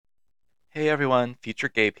Hey everyone, Future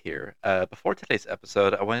Gabe here. Before today's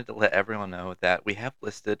episode, I wanted to let everyone know that we have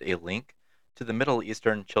listed a link to the Middle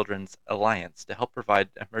Eastern Children's Alliance to help provide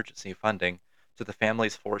emergency funding to the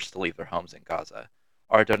families forced to leave their homes in Gaza.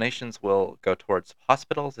 Our donations will go towards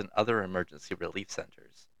hospitals and other emergency relief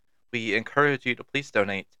centers. We encourage you to please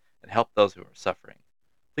donate and help those who are suffering.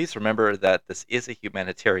 Please remember that this is a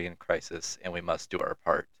humanitarian crisis and we must do our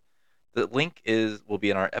part. The link will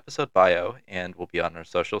be in our episode bio and will be on our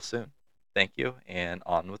socials soon. Thank you, and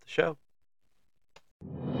on with the show.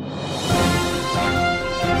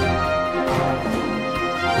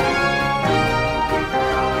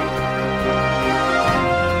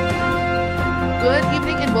 Good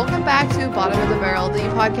evening, and welcome back to Bottom of the Barrel, the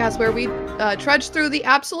podcast where we trudge through the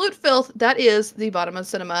absolute filth that is the bottom of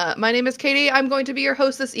cinema. My name is Katie. I'm going to be your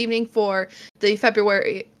host this evening for the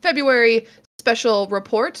February special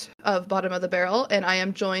report of Bottom of the Barrel, and I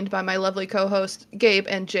am joined by my lovely co-host Gabe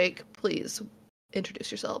and Jake. Please introduce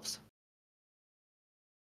yourselves.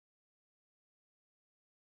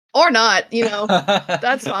 Or not,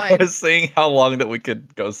 that's fine. I was seeing how long that we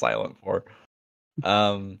could go silent for.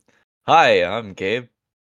 Hi, I'm Gabe.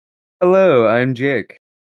 Hello, I'm Jake.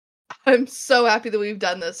 I'm so happy that we've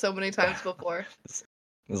done this so many times before. This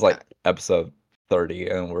is like episode 30,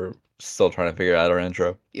 and we're still trying to figure out our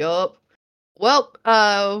intro. Yup. Well,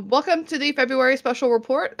 welcome to the February special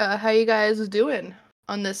report. How you guys doing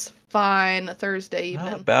on this fine Thursday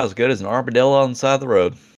evening? Not about as good as an armadillo on the side of the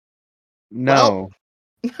road. No.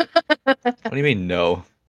 What do you mean, no?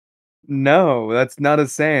 No, that's not a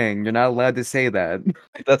saying. You're not allowed to say that.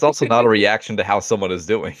 That's also not a reaction to how someone is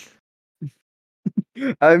doing.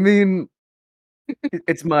 I mean,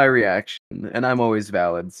 it's my reaction, and I'm always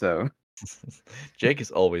valid, so. Jake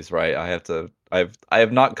is always right. I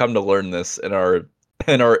have not come to learn this in our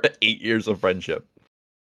 8 years of friendship.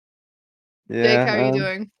 Yeah, Jake, how are you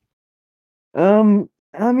doing?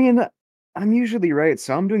 I mean, I'm usually right,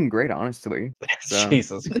 so I'm doing great, honestly. So.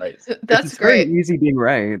 Jesus Christ. That's it's great. Very easy being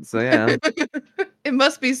right, so yeah. It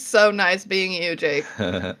must be so nice being you, Jake.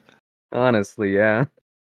 Honestly, yeah.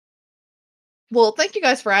 Well, thank you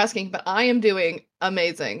guys for asking, but I am doing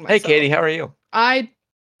amazing myself. Hey, Katie, how are you? I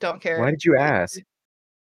don't care. Why did you ask?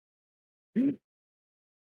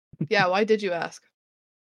 Yeah, why did you ask?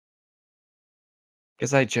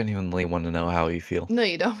 Because I genuinely want to know how you feel. No,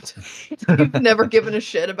 you don't. You've never given a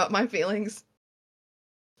shit about my feelings.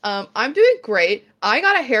 I'm doing great. I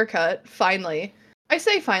got a haircut, finally. I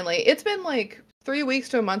say finally. It's been like 3 weeks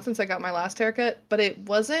to a month since I got my last haircut, but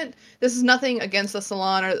this is nothing against the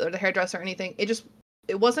salon or the hairdresser or anything.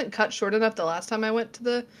 It wasn't cut short enough the last time I went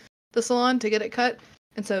to the salon to get it cut.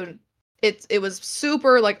 And so it was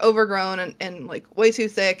super like overgrown and like way too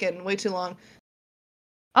thick and way too long.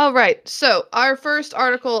 All right, so our first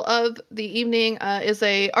article of the evening is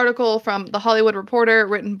a article from The Hollywood Reporter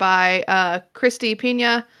written by Christy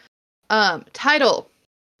Pina. Title: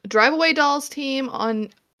 Drive-Away Dolls team on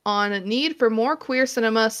need for more queer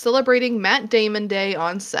cinema celebrating Matt Damon Day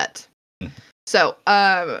on set. So,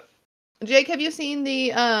 Jake, have you seen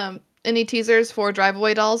the any teasers for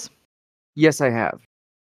Drive-Away Dolls? Yes, I have.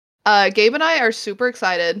 Gabe and I are super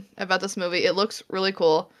excited about this movie. It looks really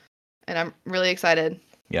cool, and I'm really excited.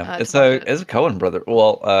 Yeah, it's a Coen brother.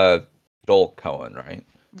 Well, Joel Coen, right?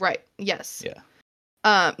 Right. Yes. Yeah.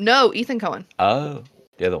 No, Ethan Coen. Oh,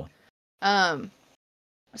 the other one.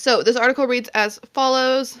 So this article reads as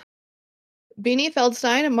follows: Beanie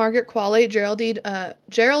Feldstein, Margaret Qualley,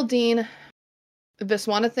 Geraldine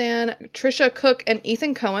Viswanathan, Trisha Cook, and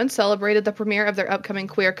Ethan Coen celebrated the premiere of their upcoming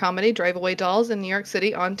queer comedy Drive-Away Dolls in New York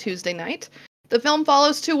City on Tuesday night. The film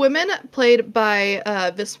follows two women, played by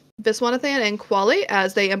Viswanathan and Qualley,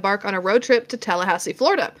 as they embark on a road trip to Tallahassee,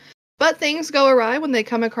 Florida. But things go awry when they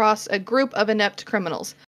come across a group of inept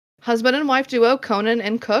criminals. Husband and wife duo Coen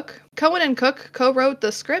and Cook co-wrote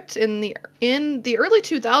the script in the early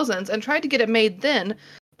 2000s and tried to get it made then,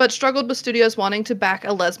 but struggled with studios wanting to back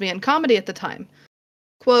a lesbian comedy at the time.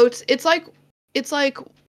 Quote, it's like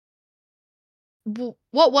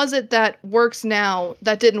what was it that works now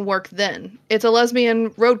that didn't work then? It's a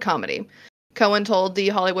lesbian road comedy. Coen told The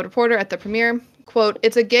Hollywood Reporter at the premiere, quote,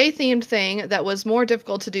 it's a gay-themed thing that was more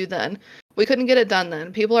difficult to do then. We couldn't get it done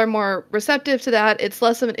then. People are more receptive to that. It's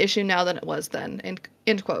less of an issue now than it was then,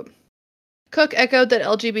 end quote. Cook echoed that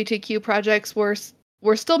LGBTQ projects were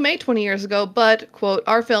still made 20 years ago, but, quote,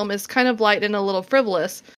 our film is kind of light and a little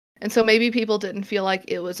frivolous, and so maybe people didn't feel like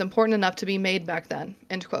it was important enough to be made back then,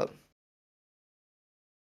 end quote.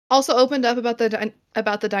 Also opened up about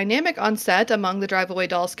the dynamic on set among the Drive-Away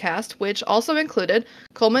Dolls cast, which also included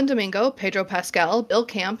Coleman Domingo, Pedro Pascal, Bill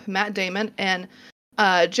Camp, Matt Damon, and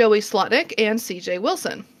Joey Slotnick, and C.J.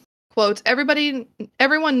 Wilson. Quote,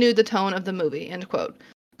 everyone knew the tone of the movie, end quote.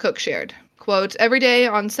 Cook shared. Quote, every day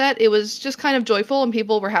on set, it was just kind of joyful and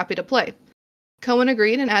people were happy to play. Cohen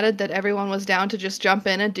agreed and added that everyone was down to just jump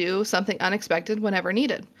in and do something unexpected whenever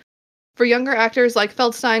needed. For younger actors like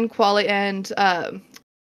Feldstein, Qualley, and cut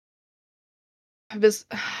this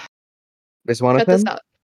Viswanathan? out.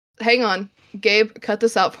 Hang on, Gabe, cut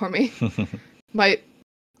this out for me.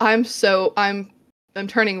 I'm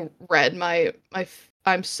turning red.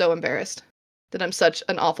 I'm so embarrassed that I'm such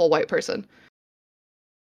an awful white person.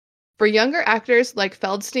 For younger actors like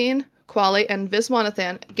Feldstein, Qualley, and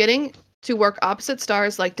Viswanathan, getting to work opposite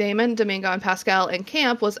stars like Damon, Domingo, and Pascal in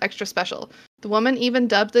camp was extra special. The woman even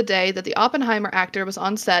dubbed the day that the Oppenheimer actor was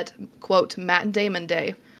on set, quote, Matt Damon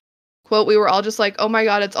Day. Quote, we were all just like, oh my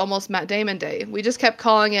god, it's almost Matt Damon Day. We just kept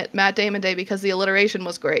calling it Matt Damon Day because the alliteration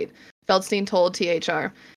was great, Feldstein told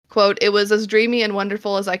THR. Quote, it was as dreamy and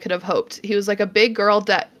wonderful as I could have hoped. He was like a big girl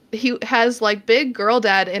dad. He has like big girl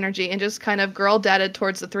dad energy and just kind of girl dadded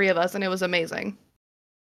towards the three of us, and it was amazing.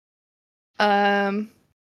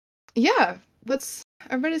 Yeah, what's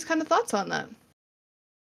everybody's kind of thoughts on that?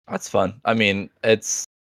 That's fun. I mean, it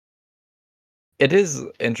is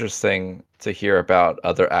interesting to hear about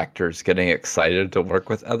other actors getting excited to work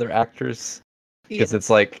with other actors, because it's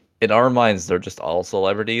like in our minds they're just all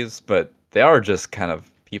celebrities, but they are just kind of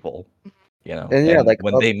people, you know. And yeah, like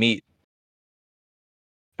when they meet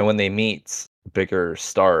bigger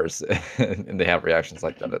stars and they have reactions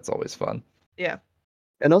like that, it's always fun. Yeah.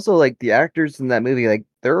 and also like the actors in that movie, like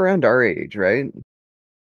they're around our age, right?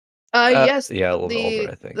 Yes. Yeah, a little bit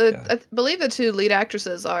older, I think. I believe the two lead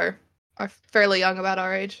actresses are fairly young, about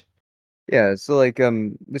our age. Yeah, so like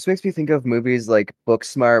this makes me think of movies like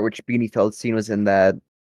Booksmart, which Beanie Feldstein was in that,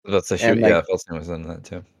 That's a shoot. and like Yeah, Felsen was in that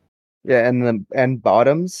too. yeah, and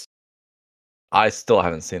Bottoms. I still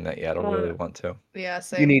haven't seen that yet. I really want to. Yeah,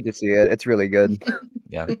 same. You need to see it. It's really good.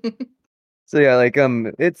 Yeah. So yeah, like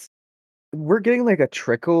we're getting like a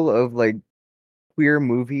trickle of like queer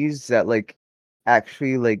movies that like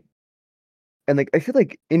actually like, and like I feel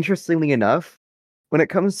like interestingly enough, when it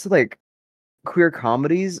comes to like queer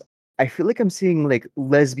comedies, I feel like I'm seeing like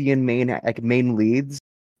lesbian main leads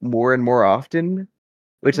more and more often,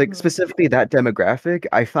 which like Mhm. specifically that demographic,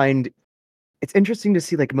 I find it's interesting to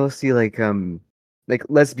see like mostly like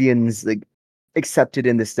lesbians like accepted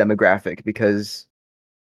in this demographic, because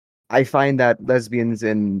I find that lesbians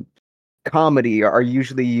in comedy are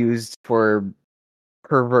usually used for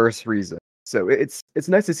perverse reasons. So it's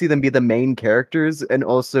nice to see them be the main characters and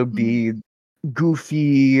also be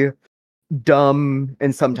goofy, dumb,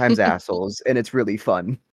 and sometimes assholes, and it's really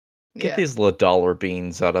fun. Get Yeah. these little dollar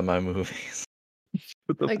beans out of my movies.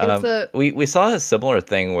 Like it's a We saw a similar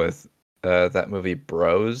thing with that movie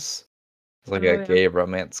Bros. It's like Oh, a yeah. gay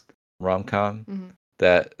romance rom-com Mhm.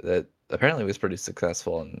 that apparently was pretty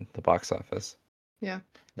successful in the box office. Yeah.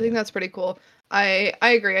 I think that's pretty cool. I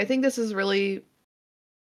agree. I think it's really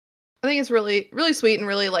really sweet and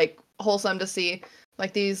really like wholesome to see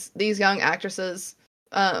like these young actresses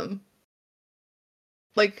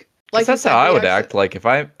like 'Cause you that's said, how I would react act. Like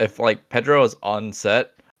if like Pedro is on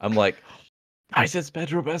set, I'm like, hi, it's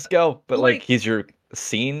Pedro Pascal, but like he's your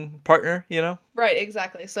scene partner, you know? Right,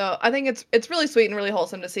 exactly. So I think it's really sweet and really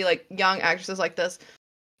wholesome to see like young actresses like this,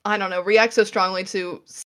 I don't know, react so strongly to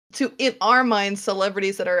in our minds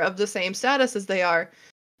celebrities that are of the same status as they are,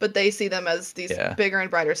 but they see them as these bigger and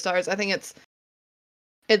brighter stars. I think it's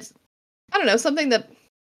I don't know, something that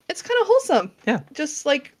it's kind of wholesome. Yeah. Just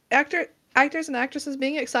like actors and actresses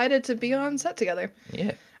being excited to be on set together.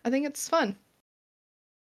 Yeah. I think it's fun.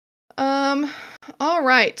 All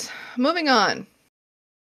right. Moving on.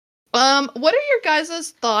 What are your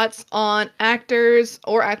guys' thoughts on actors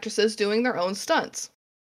or actresses doing their own stunts?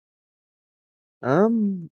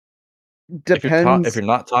 Depends. If you're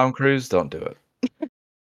not Tom Cruise, don't do it.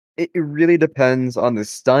 It really depends on the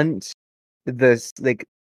stunt, like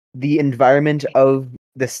the environment of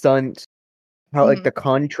the stunt, how like the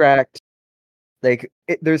contract, like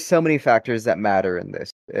there's so many factors that matter in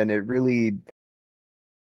this, and it really,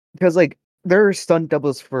 because like there are stunt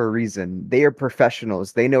doubles for a reason. They are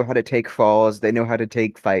professionals. They know how to take falls. They know how to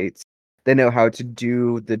take fights. They know how to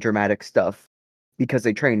do the dramatic stuff because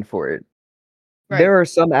they train for it. Right. There are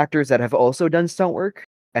some actors that have also done stunt work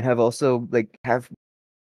and have also like have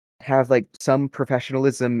like some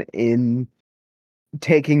professionalism in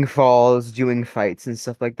taking falls, doing fights and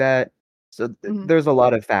stuff like that. So there's a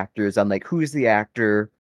lot of factors on like who's the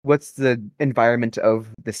actor, what's the environment of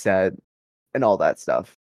the set, and all that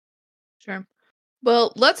stuff. Sure.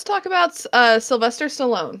 Well, let's talk about Sylvester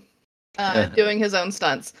Stallone doing his own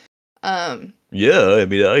stunts. Yeah, I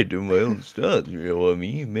mean, I do my own stuff. You know what I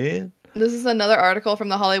mean, man? This is another article from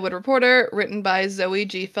The Hollywood Reporter, written by Zoe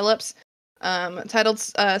G. Phillips, titled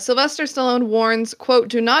Sylvester Stallone warns, quote,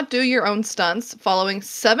 do not do your own stunts following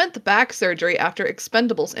 7th back surgery after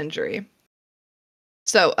Expendables injury.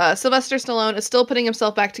 So, Sylvester Stallone is still putting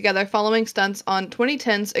himself back together following stunts on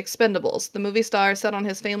 2010's Expendables. The movie star said on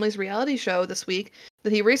his family's reality show this week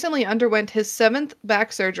that he recently underwent his 7th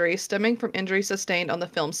back surgery stemming from injuries sustained on the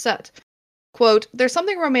film's set. Quote, there's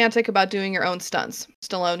something romantic about doing your own stunts,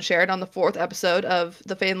 Stallone shared on the 4th episode of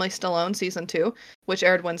The Family Stallone Season 2, which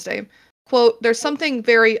aired Wednesday. Quote, there's something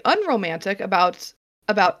very unromantic about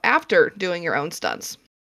after doing your own stunts.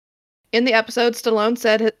 In the episode, Stallone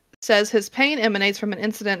says his pain emanates from an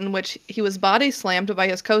incident in which he was body slammed by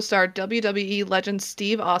his co-star WWE legend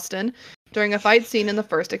Steve Austin during a fight scene in the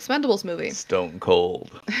first Expendables movie. Stone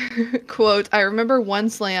cold. Quote, I remember one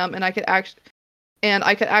slam and I could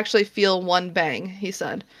actually feel one bang, he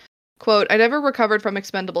said. Quote, I never recovered from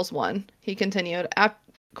Expendables 1, he continued.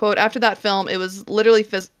 Quote, after that film, it was literally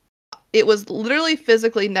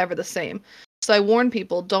physically never the same. So I warn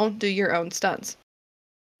people, don't do your own stunts.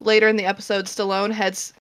 Later in the episode, Stallone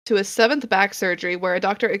heads to his 7th back surgery, where a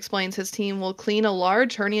doctor explains his team will clean a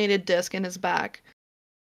large herniated disc in his back.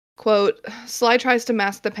 Quote, Sly tries to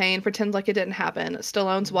mask the pain, pretends like it didn't happen,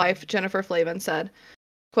 Stallone's wife, Jennifer Flavin, said.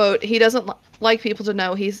 Quote, he doesn't like people to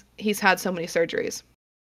know he's had so many surgeries.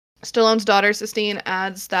 Stallone's daughter, Sistine,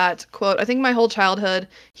 adds that, quote, I think my whole childhood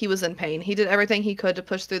he was in pain. He did everything he could to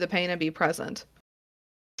push through the pain and be present.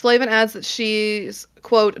 Flavin adds that she's,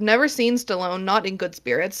 quote, never seen Stallone not in good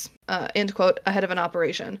spirits, end quote, ahead of an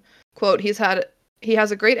operation. Quote, he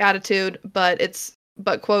has a great attitude, but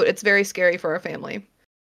quote, it's very scary for our family.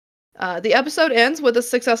 The episode ends with a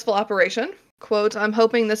successful operation. Quote, I'm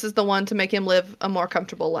hoping this is the one to make him live a more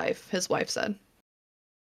comfortable life, his wife said.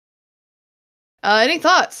 Any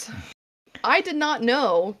thoughts? I did not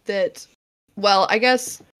know that, well, I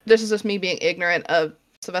guess this is just me being ignorant of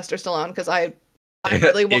Sylvester Stallone, because I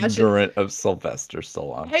really watch ignorant of Sylvester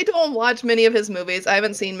Stallone. I don't watch many of his movies. I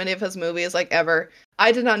haven't seen many of his movies, like, ever.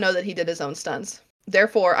 I did not know that he did his own stunts.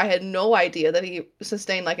 Therefore, I had no idea that he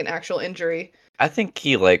sustained, like, an actual injury. I think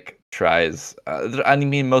he, like, tries... I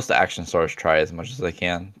mean, most action stars try as much as they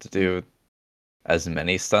can to do as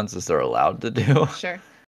many stunts as they're allowed to do. Sure.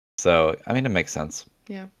 So, I mean, it makes sense.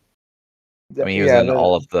 Yeah. I mean, he was in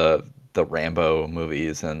all of the Rambo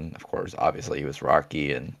movies, and, of course, obviously, he was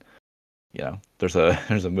Rocky, and you know, there's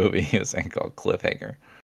a movie he was in called Cliffhanger.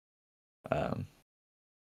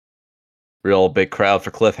 Real big crowd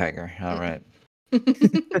for Cliffhanger. All right.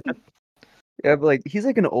 Yeah, but like he's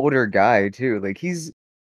like an older guy too. Like he's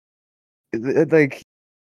like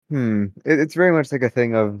it's very much like a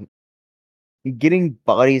thing of getting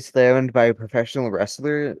body slammed by a professional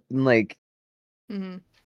wrestler and like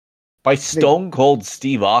by Stone Cold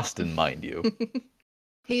Steve Austin, mind you.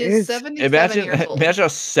 He is 77 years old. Imagine a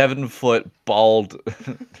 7-foot bald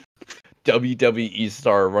WWE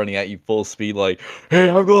star running at you full speed like, hey,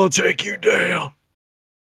 I'm gonna take you down.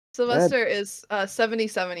 Sylvester is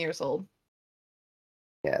 77 years old.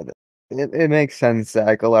 Yeah, it makes sense that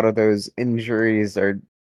like a lot of those injuries are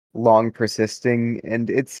long persisting,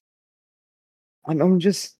 and I'm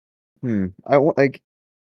just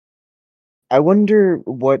I wonder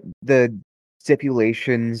what the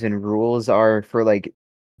stipulations and rules are for like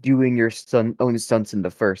doing your own stunts in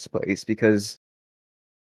the first place, because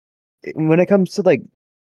when it comes to like,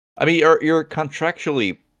 I mean, you're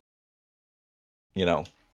contractually, you know,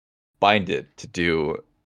 binded to do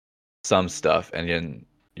some stuff, and then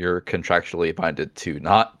you're contractually binded to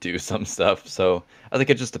not do some stuff. So I think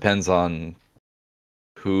it just depends on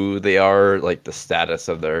who they are, like the status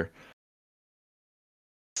of their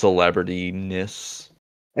celebrityness.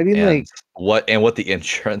 I mean, and what the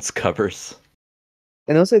insurance covers.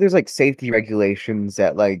 And also there's like safety regulations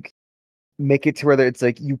that like make it to where it's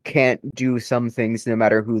like you can't do some things no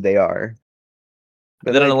matter who they are.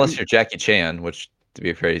 But then, like, unless you're Jackie Chan, which to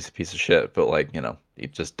be fair, he's a piece of shit, but like, you know, he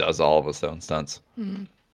just does all of his own stunts.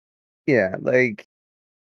 Yeah, like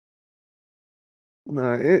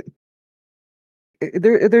no,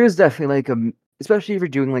 there is definitely like especially if you're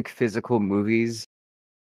doing like physical movies,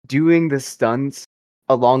 doing the stunts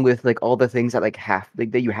along with like all the things that like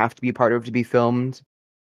that you have to be part of to be filmed,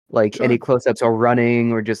 like any close-ups or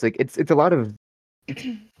running or just like it's a lot of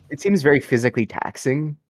it seems very physically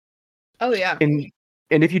taxing. Oh yeah. And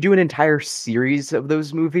if you do an entire series of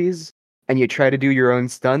those movies and you try to do your own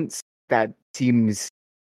stunts, that seems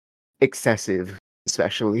excessive,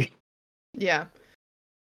 especially. Yeah.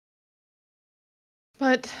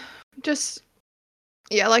 But just,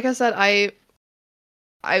 yeah, like I said,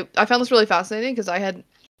 I found this really fascinating because I had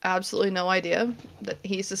absolutely no idea that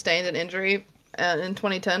he sustained an injury in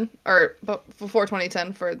 2010 or before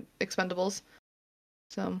 2010 for Expendables.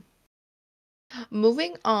 So,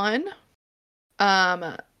 moving on.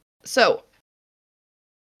 So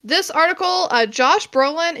this article, Josh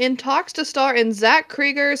Brolin in talks to star in Zach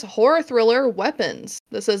Krieger's horror thriller Weapons.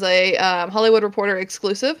 This is a Hollywood Reporter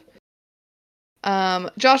exclusive.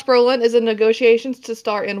 Josh Brolin is in negotiations to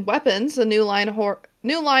star in Weapons, a new line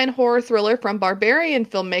horror thriller from Barbarian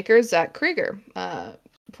filmmaker Zach Krieger.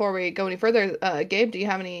 Before we go any further, Gabe, do you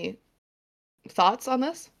have any thoughts on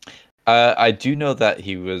this? I do know that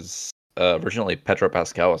he was originally Pedro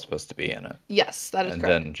Pascal was supposed to be in it. Yes, that is and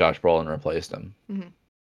correct. And then Josh Brolin replaced him. Mm-hmm.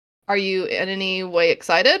 Are you in any way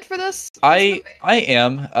excited for this? I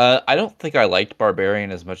am. I don't think I liked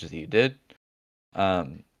Barbarian as much as you did.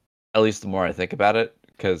 At least the more I think about it,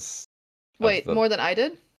 because... Wait, more than I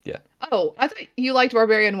did? Yeah. Oh, I thought you liked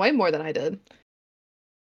Barbarian way more than I did.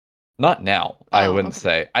 Not now, I wouldn't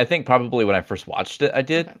say. I think probably when I first watched it, I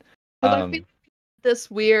did. Okay. I feel this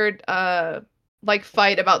weird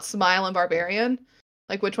fight about Smile and Barbarian.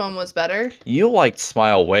 Like, which one was better? You liked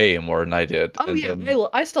Smile way more than I did. Oh, yeah,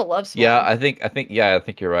 I still love Smile. Yeah, I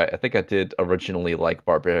think you're right. I think I did originally like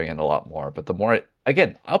Barbarian a lot more, but the more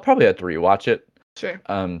again, I'll probably have to rewatch it. Sure.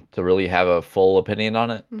 To really have a full opinion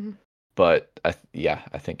on it. Mm-hmm. But I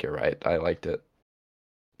think you're right. I liked it.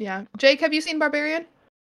 Yeah. Jake, have you seen Barbarian?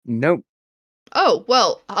 Nope. Oh,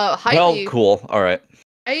 well, highly... Well, cool. All right.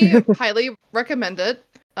 I highly recommend it,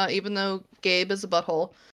 even though Gabe is a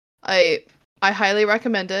butthole. I highly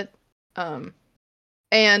recommend it.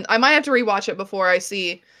 And I might have to rewatch it before I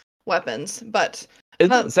see Weapons, but...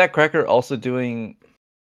 Isn't Zach Cracker also doing...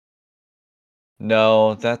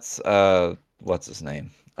 No, that's, what's his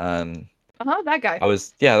name? That guy. That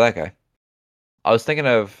guy. I was thinking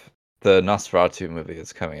of the Nosferatu movie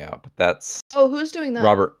that's coming out, but that's... Oh, who's doing that?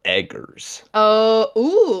 Robert Eggers. Oh,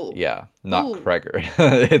 ooh. Yeah, not ooh. Kreger.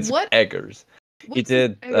 It's what? Eggers. He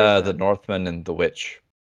did The Northman and The Witch.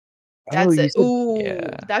 That's it. Ooh,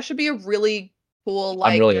 yeah. That should be a really cool,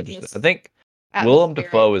 I'm really interested. I think Willem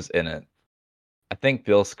Dafoe is in it. I think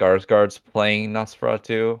Bill Skarsgård's playing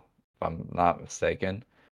Nosferatu, if I'm not mistaken.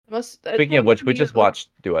 Speaking of which, we just watched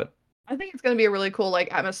Duet. I think it's going to be a really cool,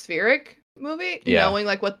 atmospheric movie, yeah. knowing,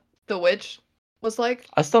 what The Witch was like.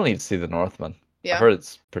 I still need to see The Northman. Yeah. I heard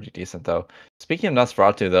it's pretty decent, though. Speaking of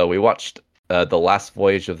Nosferatu, though, we watched The Last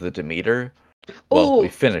Voyage of the Demeter. Well, we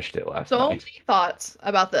finished it last night. So many thoughts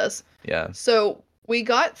about this. Yeah. So we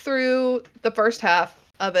got through the first half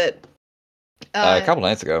of it. A couple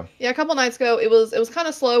nights ago. Yeah, a couple nights ago. It was kind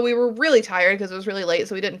of slow. We were really tired because it was really late,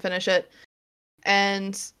 so we didn't finish it.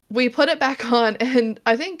 And we put it back on, and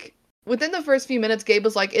I think within the first few minutes, Gabe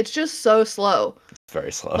was like, "It's just so slow." It's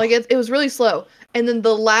very slow. It was really slow. And then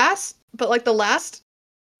the last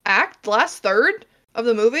act, the last third of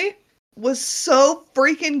the movie was so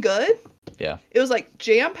freaking good. Yeah. It was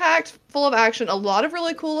jam-packed, full of action, a lot of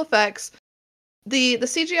really cool effects. The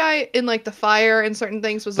CGI in the fire and certain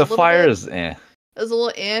things was the fire is It was a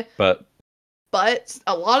little but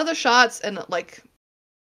a lot of the shots and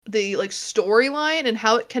the storyline and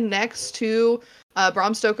how it connects to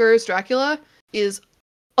Bram Stoker's Dracula is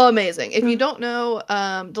amazing. If you don't know,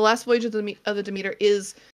 The Last Voyage of the Demeter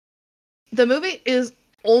the movie is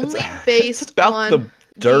only based on the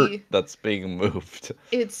dirt that's being moved.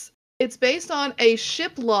 It's based on a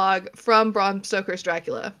ship log from Bram Stoker's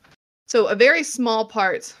Dracula. So a very small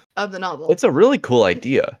part of the novel. It's a really cool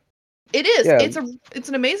idea. It is. Yeah. It's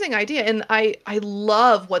an amazing idea, and I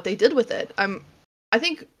love what they did with it. I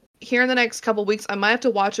think here in the next couple weeks I might have to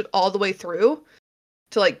watch it all the way through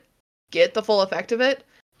to get the full effect of it.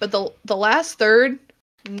 But the last third,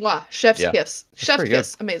 mwah, chef's kiss. Chef's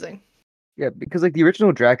kiss. Amazing. Yeah, because the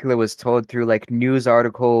original Dracula was told through news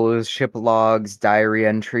articles, ship logs, diary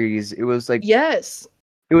entries. It was yes.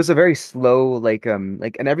 It was a very slow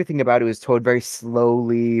and everything about it was told very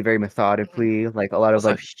slowly, very methodically, a lot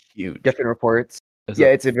of huge different reports.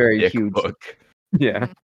 It's a very huge book. Yeah.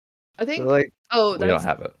 I think So, we don't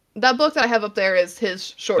have it. That book that I have up there is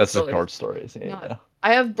his short stories. That's the short stories. Yeah.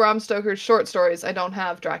 I have Bram Stoker's short stories. I don't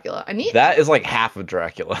have Dracula. That is half of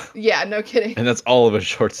Dracula. Yeah, no kidding. And that's all of his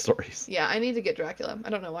short stories. Yeah, I need to get Dracula. I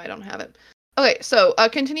don't know why I don't have it. Okay, so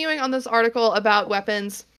continuing on this article about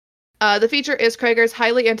Weapons, the feature is Krager's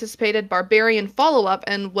highly anticipated Barbarian follow-up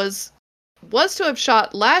and was to have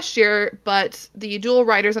shot last year, but the dual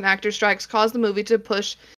writers and actors strikes caused the movie to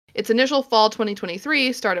push its initial fall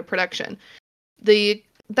 2023 start of production.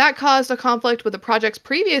 That caused a conflict with the project's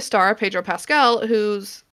previous star, Pedro Pascal,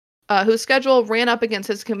 whose schedule ran up against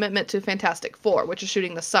his commitment to Fantastic Four, which is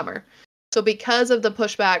shooting this summer. So because of the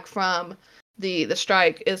pushback from the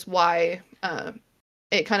strike is why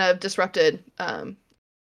it kind of disrupted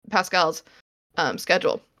Pascal's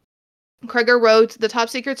schedule. Kreger wrote the top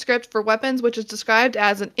secret script for Weapons, which is described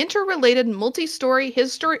as an interrelated multi-story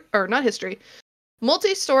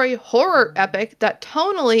horror epic that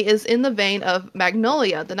tonally is in the vein of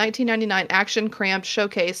Magnolia, the 1999 action-crammed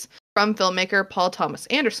showcase from filmmaker Paul Thomas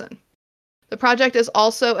Anderson. The project is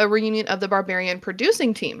also a reunion of the Barbarian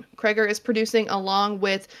producing team. Kreger is producing along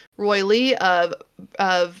with Roy Lee of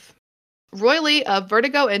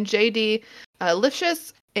Vertigo and J.D.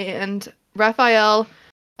 Lifshitz and Raphael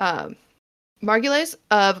Margulies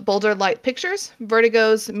of Boulder Light Pictures.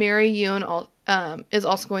 Vertigo's Mary Yoon is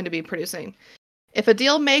also going to be producing. If a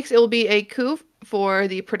deal makes, it will be a coup for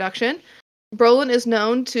the production. Brolin is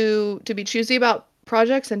known to be choosy about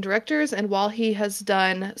projects and directors, and while he has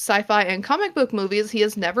done sci-fi and comic book movies, he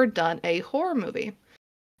has never done a horror movie.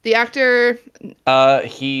 The actor...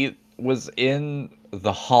 he was in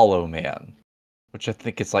The Hollow Man, which I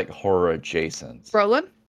think is like horror adjacent. Brolin?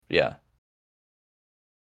 Yeah.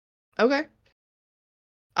 Okay.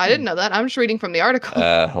 I didn't know that. I'm just reading from the article.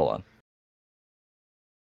 Hold on.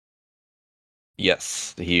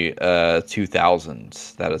 Yes, he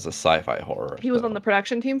 2000. That is a sci-fi horror. He was on the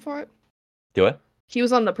production team for it? Do it? He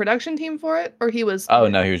was on the production team for it? Or he was... Oh,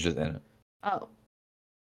 no, he was just in it. Oh.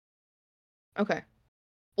 Okay.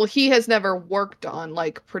 Well, he has never worked on,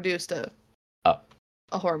 like, produced a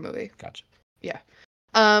horror movie. Gotcha. Yeah.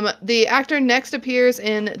 The actor next appears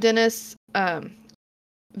in Denis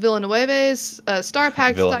Villeneuve's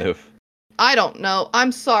star-packed... Villeneuve. I don't know.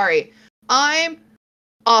 I'm sorry. I'm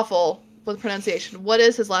awful with pronunciation. What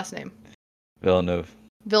is his last name? Villeneuve.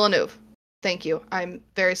 Villeneuve. Thank you. I'm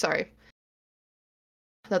very sorry.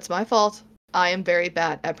 That's my fault. I am very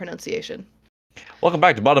bad at pronunciation. Welcome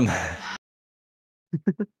back to Bottom.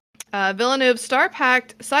 Villeneuve's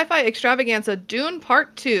star-packed sci-fi extravaganza Dune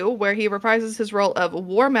Part 2, where he reprises his role of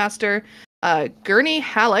War Master Gurney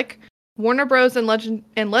Halleck. Warner Bros. and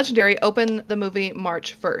Legendary open the movie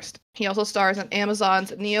March 1st. He also stars in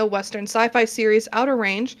Amazon's neo-western sci-fi series Outer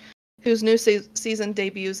Range, whose new season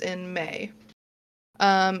debuts in May.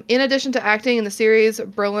 In addition to acting in the series,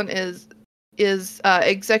 Brolin is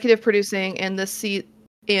executive producing in this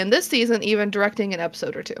season, even directing an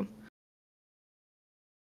episode or two.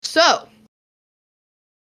 So,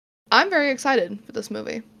 I'm very excited for this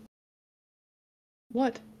movie.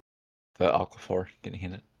 What? The Aquaphor getting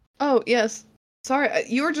hinted. Oh, yes. Sorry,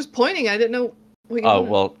 you were just pointing. I didn't know what you Oh,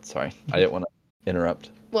 wanted. well, sorry. I didn't want to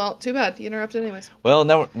interrupt. Well, too bad. You interrupted anyways. Well,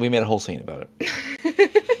 now we made a whole scene about it.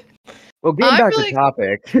 Well, getting back really- to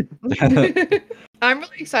topic. I'm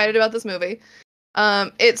really excited about this movie.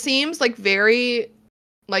 It seems like very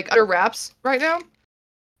under wraps right now,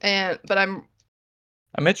 but I'm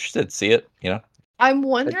interested to see it, you know? I'm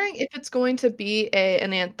wondering if it's going to be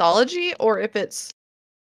an anthology or if it's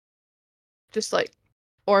just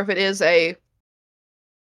or if it is a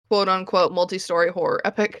quote unquote multi-story horror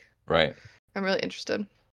epic. Right. I'm really interested.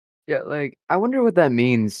 Yeah, I wonder what that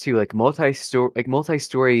means too.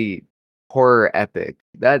 Multi-story horror epic.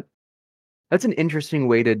 That's an interesting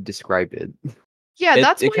way to describe it. Yeah,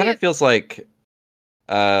 that's it kind of feels like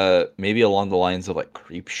maybe along the lines of like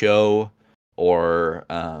Creep Show or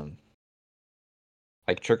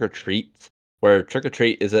like Trick or Treat, where Trick or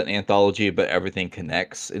Treat is an anthology but everything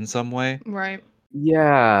connects in some way. right.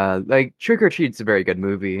 Yeah, Trick or Treat's a very good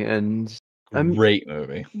movie, and Great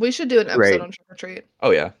movie. We should do an episode Right. on Trick or Treat.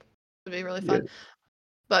 Oh yeah. It'd be really fun.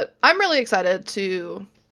 But I'm really excited to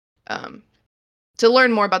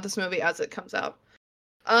learn more about this movie as it comes out.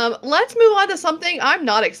 Let's move on to something I'm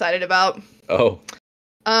not excited about. Oh.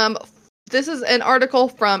 This is an article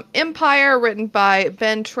from Empire written by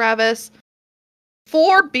Ben Travis.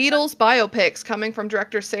 4 Beatles biopics coming from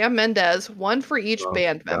director Sam Mendes, one for each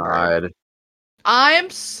band member. God. I'm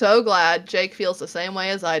so glad Jake feels the same way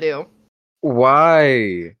as I do.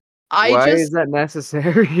 Why? Why is that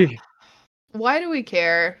necessary? Why do we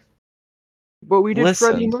care? But we did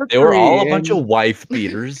Freddie Listen, Mercury. they were all a bunch and- of wife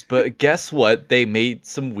beaters, but guess what? They made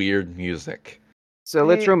some weird music. So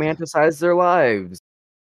let's Hey. romanticize their lives.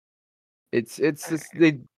 It's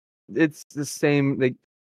the same.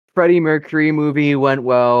 Freddie Mercury movie went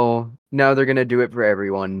well. Now they're gonna do it for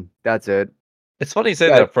everyone. That's it. It's funny you say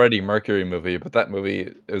Yeah. that Freddie Mercury movie, but that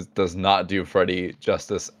movie does not do Freddie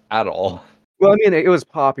justice at all. Well, I mean, it was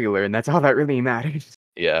popular, and that's all that really matters.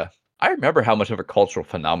 Yeah. I remember how much of a cultural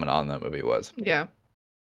phenomenon that movie was. Yeah.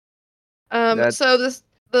 That's- So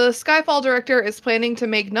the Skyfall director is planning to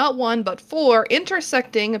make not 1 but 4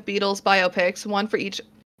 intersecting Beatles biopics, one for each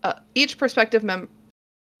prospective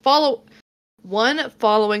one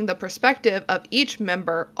following the perspective of each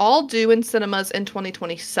member, all due in cinemas in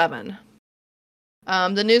 2027.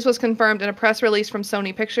 The news was confirmed in a press release from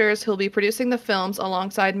Sony Pictures, who'll be producing the films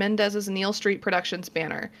alongside Mendes's Neil Street Productions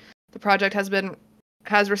banner. The project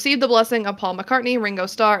has received the blessing of Paul McCartney, Ringo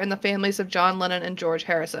Starr, and the families of John Lennon and George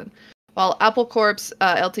Harrison, while Apple Corps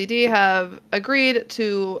Ltd. have agreed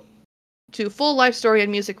to full life story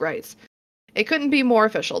and music rights. It couldn't be more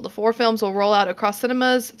official. The 4 films will roll out across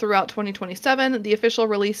cinemas throughout 2027. The official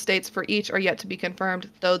release dates for each are yet to be confirmed,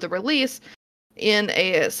 though the release, in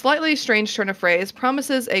a slightly strange turn of phrase,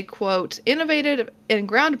 promises a, quote, innovative and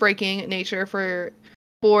groundbreaking nature for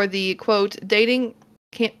the, quote, dating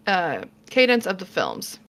cadence of the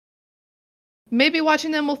films. Maybe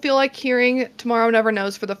watching them will feel like hearing Tomorrow Never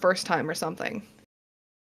Knows for the first time or something.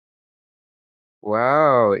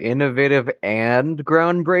 Wow, innovative and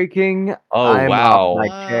groundbreaking. Oh, I'm off wow. my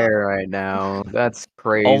chair right now. That's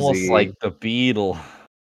Almost crazy. like the Beatles.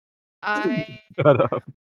 Shut up.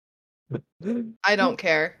 I don't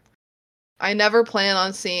care. I never plan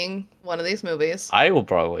on seeing one of these movies. I will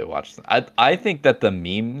probably watch them. I think that the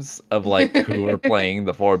memes of like who are playing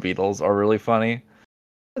the 4 Beatles are really funny.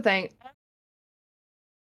 The thing.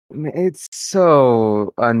 It's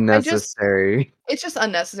so unnecessary. It's just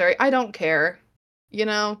unnecessary. I don't care. You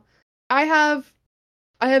know, I have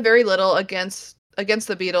very little against the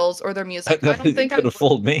Beatles or their music. I don't think could have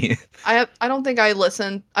fooled me. I don't think I've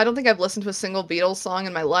listened to a single Beatles song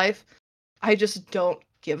in my life. I just don't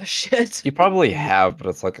give a shit. You probably have, but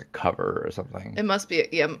it's like a cover or something. It must be.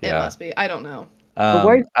 It must be. I don't know. But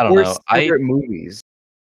why I don't know. separate movies?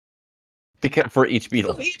 Because for each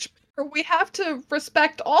Beatle. We have to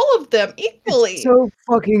respect all of them equally. It's so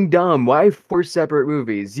fucking dumb. Why 4 separate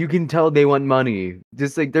movies? You can tell they want money.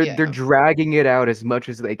 Just like they're dragging it out as much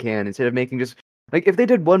as they can instead of making just like if they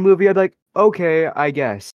did one movie, I'd be like, okay, I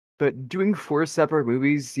guess. But doing 4 separate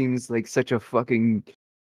movies seems like such a fucking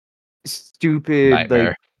stupid nightmare.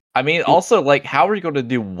 like. I mean, also like, how are you going to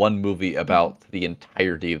do one movie about the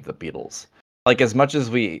entirety of the Beatles? Like, as much as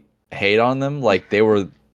we hate on them, like they were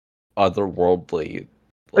otherworldly.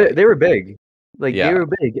 Like, they were big. Like they were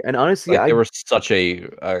big, and honestly, like, they were such a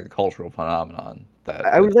cultural phenomenon that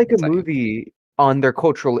I would like insane. a movie on their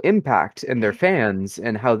cultural impact and their fans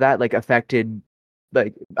and how that like affected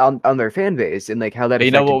like on their fan base and like how that you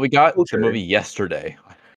know affected what we got culture. the movie Yesterday.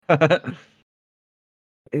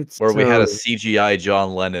 It's where we had a CGI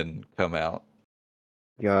John Lennon come out.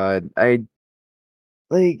 God,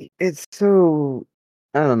 it's so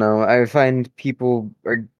I don't know. I find people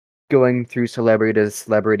are going through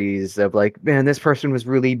celebrities of like, man, this person was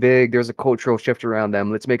really big. There's a cultural shift around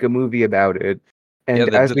them. Let's make a movie about it.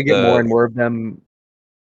 And as we get more and more of them,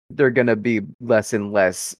 they're gonna be less and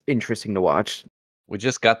less interesting to watch. We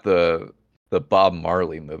just got the Bob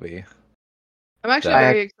Marley movie. I'm actually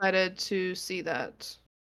very excited to see that.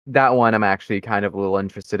 That one I'm actually kind of a little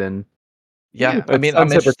interested in. Yeah, I mean,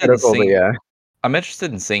 I'm interested in seeing it. Yeah. I'm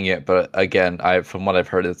interested in seeing it, but again, from what I've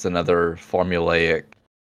heard, it's another formulaic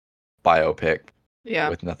biopic. Yeah.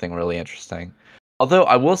 With nothing really interesting. Although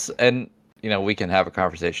I will, and you know, we can have a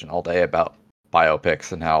conversation all day about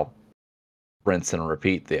biopics and how rinse and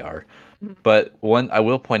repeat they are. Mm-hmm. But one I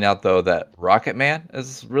will point out though that Rocket Man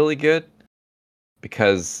is really good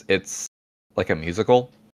because it's like a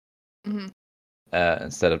musical. Mm-hmm.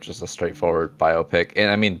 Instead of just a straightforward biopic.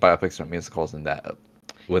 And I mean, biopics are musicals in that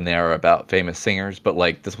when they are about famous singers, but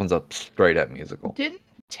like this one's a straight up musical. Didn't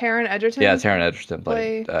Taron Egerton? Yeah, Taron Egerton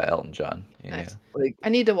played Elton John. Yeah, nice. Like, I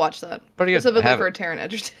need to watch that. Pretty good. Specifically for Taron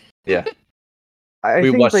Egerton. Yeah. I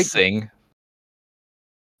think watched like, Sing.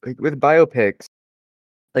 Like with biopics,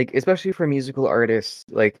 like especially for musical artists,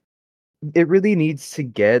 like it really needs to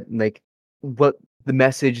get like what the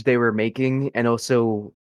message they were making and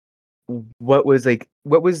also what was the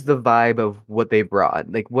vibe of what they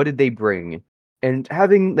brought, like what did they bring, and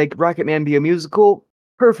having like Rocket Man be a musical,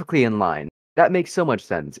 perfectly in line. That makes so much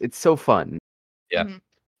sense. It's so fun. Yeah. Mm-hmm.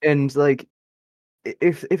 And like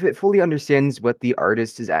if it fully understands what the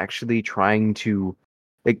artist is actually trying to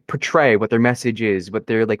like portray, what their message is, what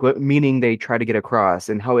their like what meaning they try to get across,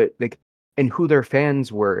 and how it like and who their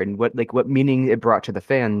fans were, and what meaning it brought to the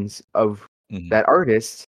fans of that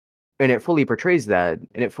artist, and it fully portrays that,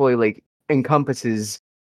 and it fully like encompasses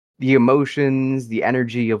the emotions, the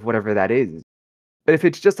energy of whatever that is. But if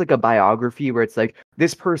it's just like a biography where it's like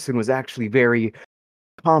this person was actually very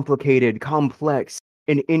complicated, complex,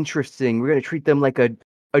 and interesting, we're gonna treat them like a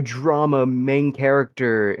drama main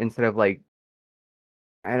character instead of like,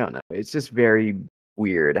 I don't know. It's just very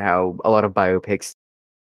weird how a lot of biopics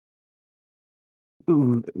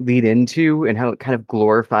lead into and how it kind of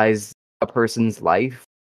glorifies a person's life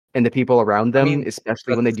and the people around I them, mean,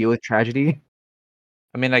 especially when they that's deal with tragedy.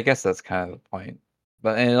 I mean, I guess that's kind of the point.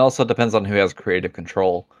 But and it also depends on who has creative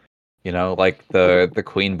control. You know, like the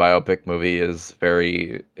Queen biopic movie is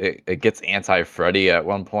it gets anti-Freddy at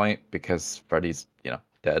one point because Freddy's,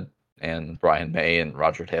 dead and Brian May and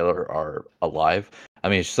Roger Taylor are alive. I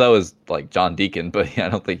mean, so is like John Deacon, but I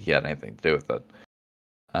don't think he had anything to do with it.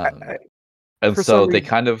 I, Um, I, and for some so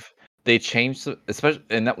reason, they changed, especially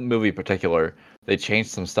in that movie in particular, they changed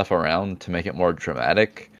some stuff around to make it more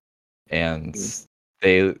dramatic, and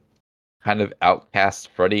they kind of outcast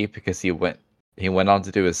Freddie because he went on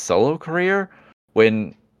to do his solo career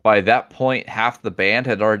when by that point half the band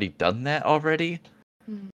had already done that already.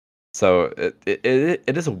 Hmm. So it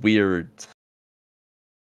is a weird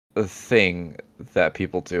thing that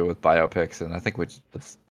people do with biopics, and I think we should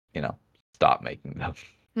just stop making them.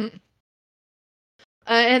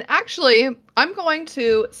 And actually, I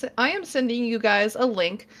am sending you guys a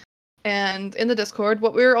link, and in the Discord,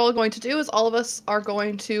 what we're all going to do is all of us are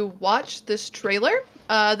going to watch this trailer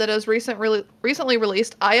that is recently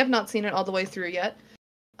released. I have not seen it all the way through yet.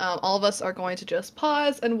 All of us are going to just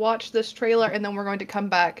pause and watch this trailer, and then we're going to come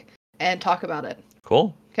back and talk about it.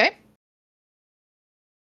 Cool. Okay?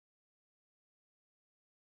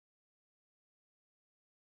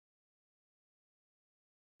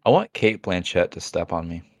 I want Kate Blanchett to step on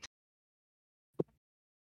me.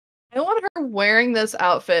 I want her wearing this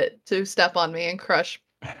outfit to step on me and crush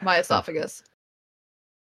my esophagus.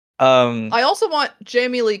 I also want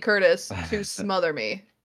Jamie Lee Curtis to smother me.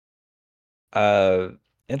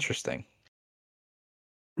 Interesting.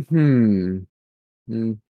 Hmm.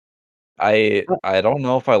 I don't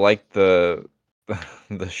know if I like the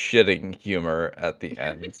the shitting humor at the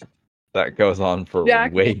end that goes on for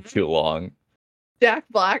Jack way too long. Jack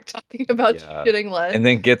Black talking about Yeah. shitting lead. And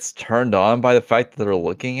then gets turned on by the fact that they're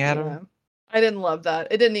looking at Yeah. him. I didn't love that.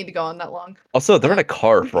 It didn't need to go on that long. Also, they're in a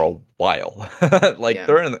car for a while. Like Yeah.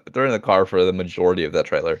 they're in the car for the majority of that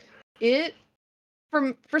trailer. It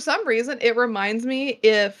for some reason it reminds me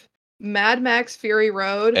if Mad Max Fury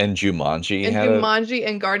Road And Jumanji and had it. Jumanji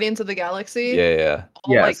and Guardians of the Galaxy Yeah.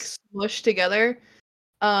 all like Yes. smushed together.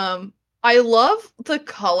 I love the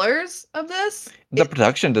colors of this. The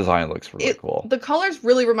production design looks really cool. The colors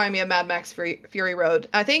really remind me of Mad Max Fury Road.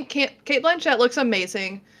 I think Kate Blanchett looks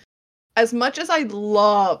amazing. As much as I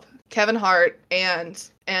love Kevin Hart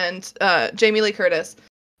and Jamie Lee Curtis,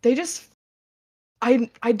 they just I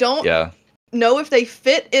don't know if they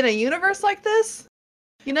fit in a universe like this.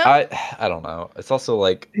 You know? I don't know. It's also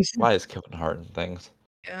like, why is Kevin Hart in things?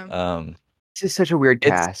 Yeah. It's just such a weird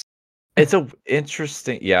cast. It's an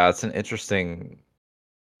interesting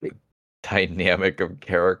dynamic of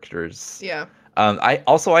characters. Yeah.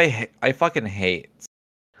 I fucking hate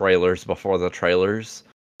trailers before the trailers.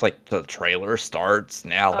 It's like the trailer starts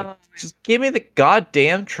now. Like, just give me the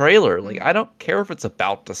goddamn trailer. Like, I don't care if it's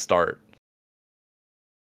about to start.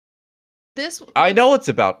 I know it's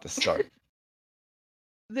about to start.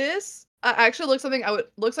 This actually looks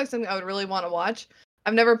like something I would really want to watch.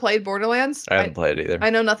 I've never played Borderlands. I haven't played it either. I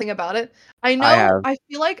know nothing about it. I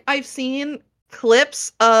feel like I've seen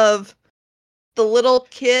clips of the little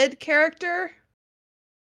kid character.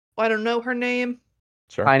 I don't know her name.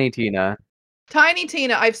 Sure. Tiny Tina.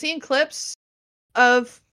 I've seen clips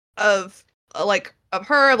of her, like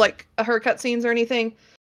her cutscenes or anything,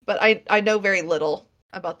 but I know very little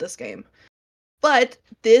about this game. But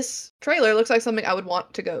this trailer looks like something I would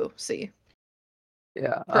want to go see.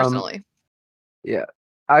 Yeah. Personally. Yeah.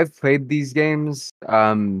 I've played these games.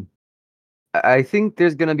 I think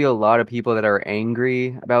there's gonna be a lot of people that are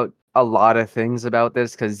angry about a lot of things about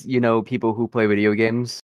this because people who play video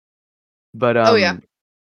games. But oh yeah,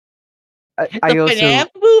 I also FNAF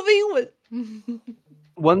movie was.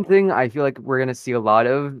 One thing I feel like we're gonna see a lot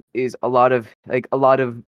of is a lot of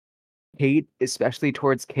hate, especially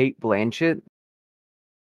towards Kate Blanchett.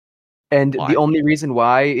 And Why? the only reason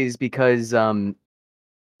why is because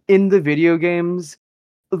in the video games,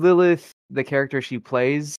 Lilith, the character she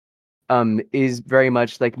plays, is very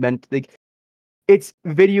much like meant like it's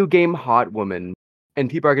video game hot woman, and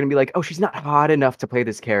people are gonna be like, oh, she's not hot enough to play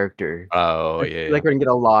this character. Oh I yeah. feel like we're gonna get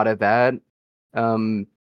a lot of that.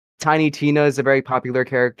 Tiny Tina is a very popular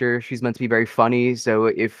character. She's meant to be very funny, so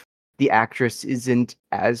if the actress isn't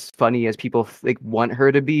as funny as people like want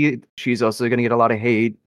her to be, she's also gonna get a lot of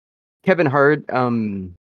hate. Kevin Hart,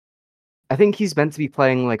 I think he's meant to be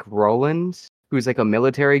playing like Roland, who's like a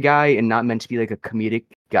military guy and not meant to be like a comedic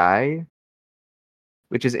guy,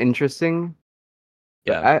 which is interesting.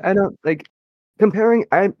 Yeah. But I don't like comparing.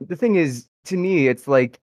 The thing is, to me, it's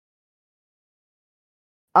like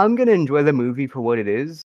I'm gonna enjoy the movie for what it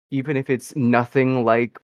is, even if it's nothing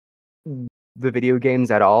like the video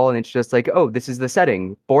games at all, and it's just like, oh, this is the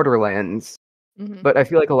setting, Borderlands. Mhm. But I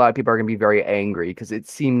feel like a lot of people are gonna be very angry because it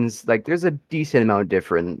seems like there's a decent amount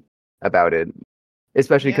different about it,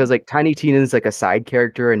 especially Yeah. because like Tiny Tina is like a side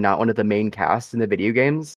character and not one of the main cast in the video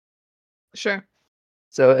games. Sure.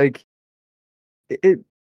 So like, it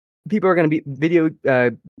people are gonna be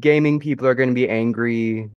gaming. People are gonna be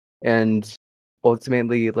angry, and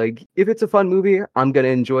ultimately, like, if it's a fun movie, I'm gonna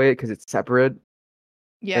enjoy it because it's separate.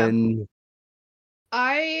 Yeah. And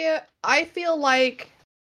I feel like,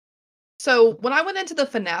 so when I went into the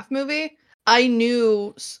FNAF movie, I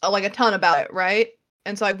knew like a ton about it, right?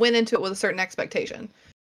 And so I went into it with a certain expectation.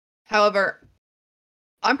 However,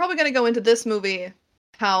 I'm probably going to go into this movie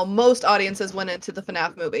how most audiences went into the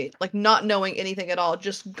FNAF movie, like not knowing anything at all,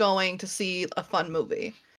 just going to see a fun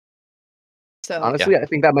movie. So honestly, I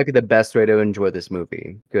think that might be the best way to enjoy this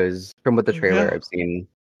movie because from what the trailer Yeah. I've seen,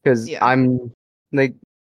 because yeah, I'm like,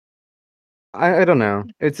 I don't know,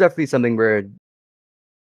 it's definitely something where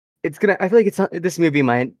it's gonna. I feel like this movie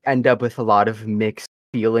might end up with a lot of mixed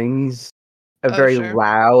feelings, a oh very sure,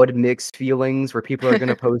 loud mixed feelings where people are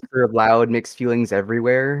gonna post their loud mixed feelings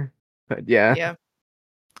everywhere. But yeah. yeah,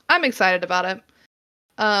 I'm excited about it.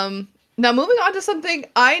 Now moving on to something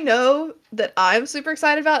I know that I'm super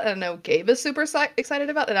excited about, and I know Gabe is super excited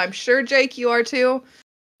about, and I'm sure Jake you are too.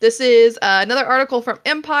 This is another article from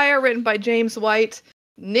Empire written by James White.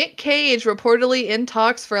 Nick Cage reportedly in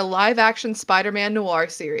talks for a live-action Spider-Man noir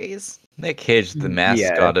series. Nick Cage, the Yeah.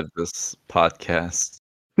 mascot of this podcast.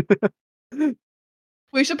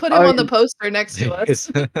 We should put him I on the poster next to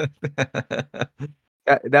us.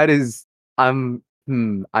 that is. I'm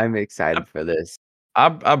excited for this.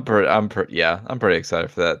 I'm pretty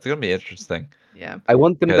excited for that. It's gonna be interesting Yeah. I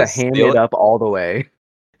want them to because ham it up all the way.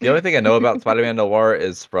 the only thing I know about Spider-Man Noir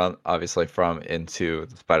is from obviously from Into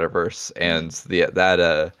the Spider-Verse and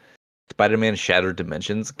that Spider-Man Shattered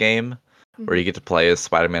Dimensions game where you get to play as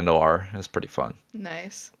Spider-Man Noir. It's pretty fun.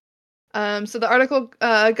 Nice. So the article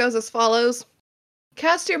goes as follows.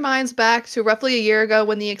 Cast your minds back to roughly a year ago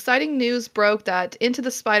when the exciting news broke that Into the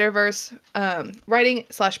Spider-Verse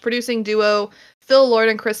writing/producing duo Phil Lord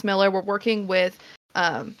and Chris Miller were working with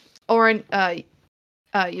Oren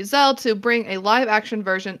Uzel to bring a live-action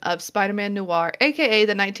version of Spider-Man Noir, aka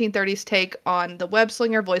the 1930s take on the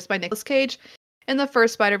web-slinger voiced by Nicolas Cage in the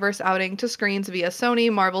first Spider-Verse outing to screens via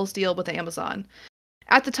Sony Marvel's deal with Amazon.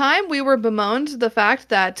 At the time, we were bemoaned the fact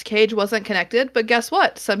that Cage wasn't connected, but guess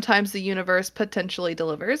what? Sometimes the universe potentially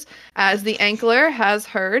delivers, as the Ankler has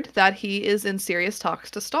heard that he is in serious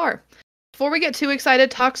talks to star. Before we get too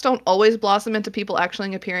excited, talks don't always blossom into people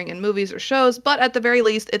actually appearing in movies or shows, but at the very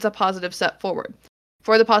least, it's a positive step forward.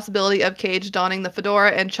 For the possibility of Cage donning the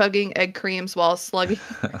fedora and chugging egg creams while slugging,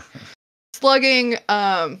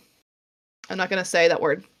 I'm not going to say that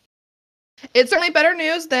word. It's certainly better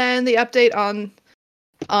news than the update on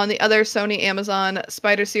the other Sony Amazon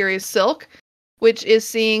Spider series Silk, which is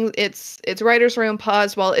seeing its writer's room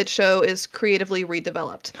pause while its show is creatively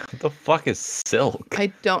redeveloped. What the fuck is Silk? I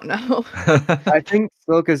don't know. I think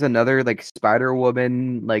Silk is another like Spider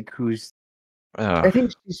Woman, like who's. I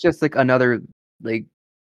think she's just like another like.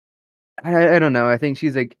 I don't know. I think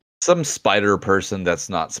she's like some spider person that's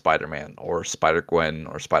not Spider-Man or Spider-Gwen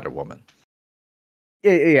or Spider-Woman.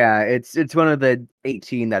 yeah. It's one of the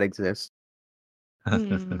 18 that exist.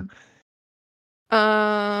 The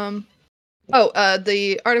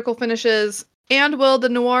article finishes, and will the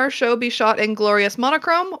noir show be shot in glorious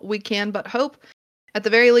monochrome? We can but hope. At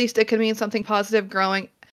the very least, it could mean something positive growing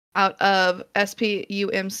out of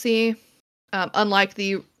SPUMC, unlike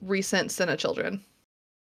the recent Senna Children.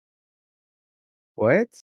 What?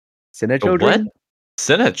 Senna The Children? what?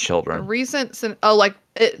 Senna The Children? recent like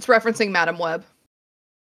it's referencing Madam Web.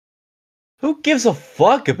 Who gives a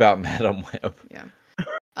fuck about Madam Web?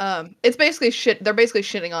 Yeah. It's basically shit. They're basically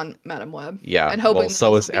shitting on Madam Web. Yeah, and hoping well, that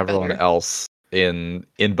so this is will be everyone better. else in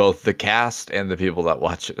both the cast and the people that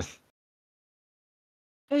watch it.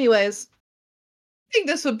 Anyways, I think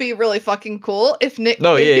this would be really fucking cool if Nick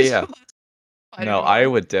No, Cage yeah. was No, Spider-Man. I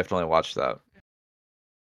would definitely watch that.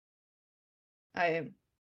 I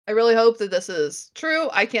really hope that this is true.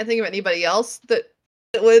 I can't think of anybody else that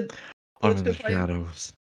would. I'm in the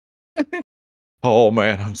shadows. Oh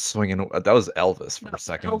man, I'm swinging. That was Elvis for a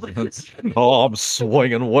second. Elvis. Oh, I'm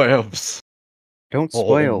swinging webs. Don't Oh,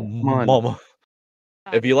 spoil. Come on. mama.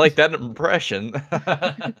 If you like that impression.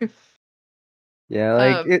 Yeah,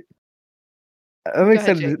 like it. I'm Go ahead,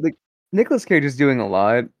 excited. Jake. Like Nicolas Cage is doing a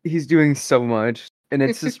lot. He's doing so much, and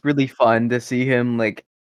it's just really fun to see him like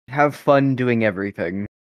have fun doing everything.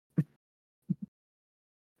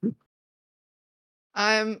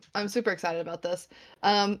 I'm super excited about this.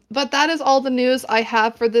 But that is all the news I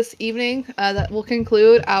have for this evening. That will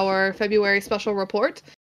conclude our February special report.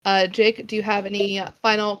 Jake, do you have any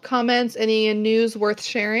final comments? Any news worth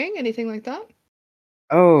sharing? Anything like that?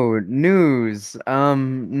 Oh, news.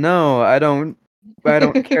 No, I don't. I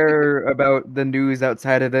don't care about the news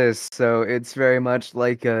outside of this. So it's very much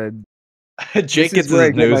like Jake this is gets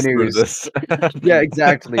where his I get my news through news. this. Yeah,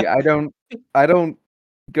 exactly. I don't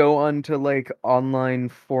go onto like online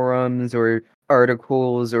forums or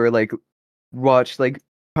articles or like watch like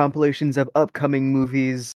compilations of upcoming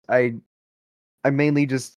movies. I mainly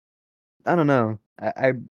just I don't know.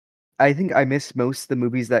 I think I miss most of the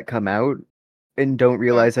movies that come out and don't Sure.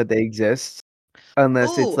 realize that they exist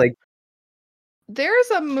unless it's Ooh, like there's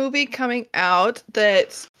a movie coming out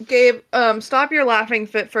that Gabe, stop your laughing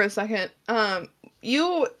fit for a second.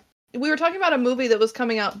 You we were talking about a movie that was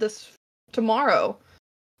coming out this tomorrow.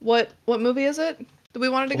 What movie is it that we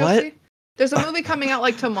wanted to go What? see? There's a movie coming out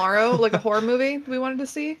like tomorrow, like a horror movie we wanted to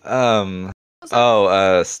see. Um. What was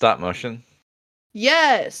that? Stop motion.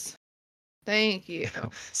 Yes. Thank you.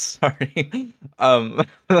 Sorry.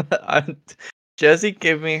 I, Jessie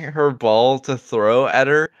gave me her ball to throw at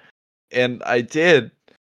her, and I did.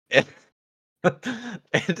 And,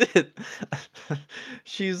 and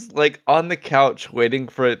she's like on the couch waiting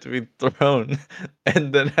for it to be thrown,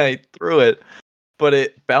 and then I threw it, but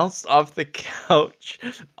it bounced off the couch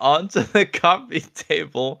onto the coffee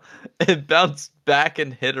table and bounced back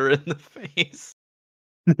and hit her in the face.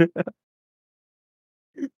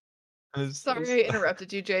 I'm so Sorry I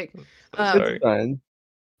interrupted you, Jake. so Um, it's sorry.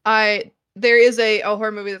 fine. there is a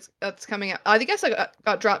horror movie that's coming out. I guess I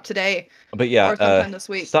got dropped today But yeah, or sometime this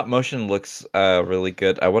week. stop motion looks really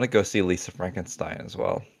good. I want to go see Lisa Frankenstein as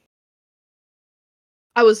well.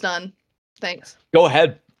 I was done. Thanks. Go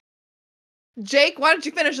ahead. Jake, why don't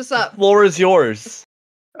you finish this up? Floor is yours.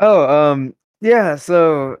 Oh, yeah,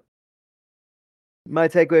 so my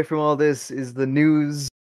takeaway from all this is the news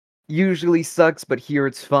usually sucks, but here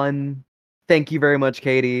it's fun. Thank you very much,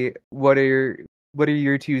 Katie. What are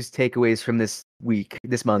your two's takeaways from this week,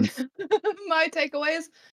 this month? My takeaways.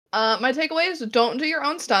 My takeaways: don't do your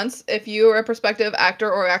own stunts. If you are a prospective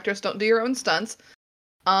actor or actress, don't do your own stunts.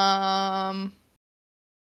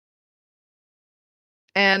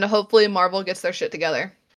 And hopefully Marvel gets their shit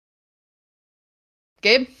together.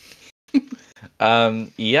 Gabe?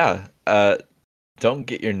 Yeah. Don't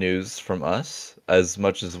get your news from us. As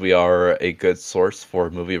much as we are a good source for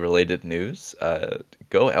movie-related news,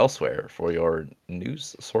 go elsewhere for your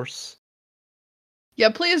news source. Yeah,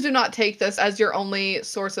 please do not take this as your only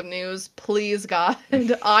source of news. Please, God.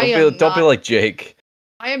 I Don't be like Jake.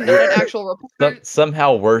 am not an actual reporter.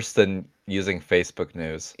 Somehow worse than using Facebook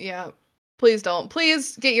news. Yeah. Please don't.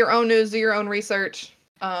 Please get your own news, do your own research.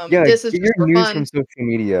 Yeah, This is get just your for news fun. from social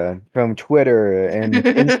media, from Twitter and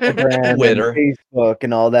Instagram and Twitter. Facebook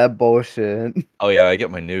and all that bullshit. Oh yeah, I get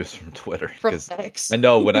my news from Twitter From because X. I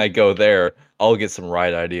know when I go there, I'll get some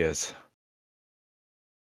right ideas.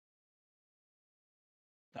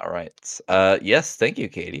 All right. Yes, thank you,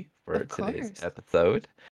 Katie, for Of today's course. episode.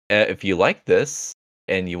 If you like this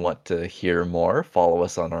and you want to hear more, follow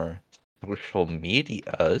us on our social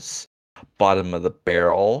medias. Bottom of the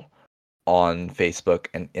Barrel on Facebook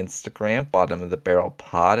and Instagram. Bottom of the Barrel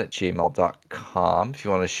Pod at gmail.com. If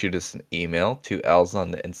you want to shoot us an email, 2Ls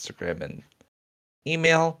on the Instagram and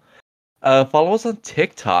email. Follow us on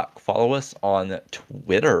TikTok. Follow us on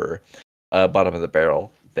Twitter. Bottom of the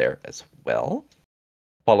Barrel there as well.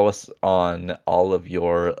 Follow us on all of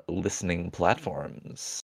your listening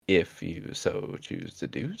platforms if you so choose to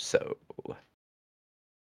do so.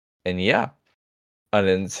 And yeah, and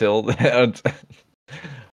until then,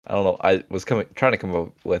 I don't know. I was trying to come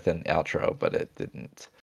up with an outro, but it didn't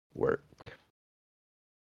work.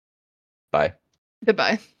 Bye.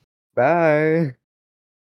 Goodbye. Bye.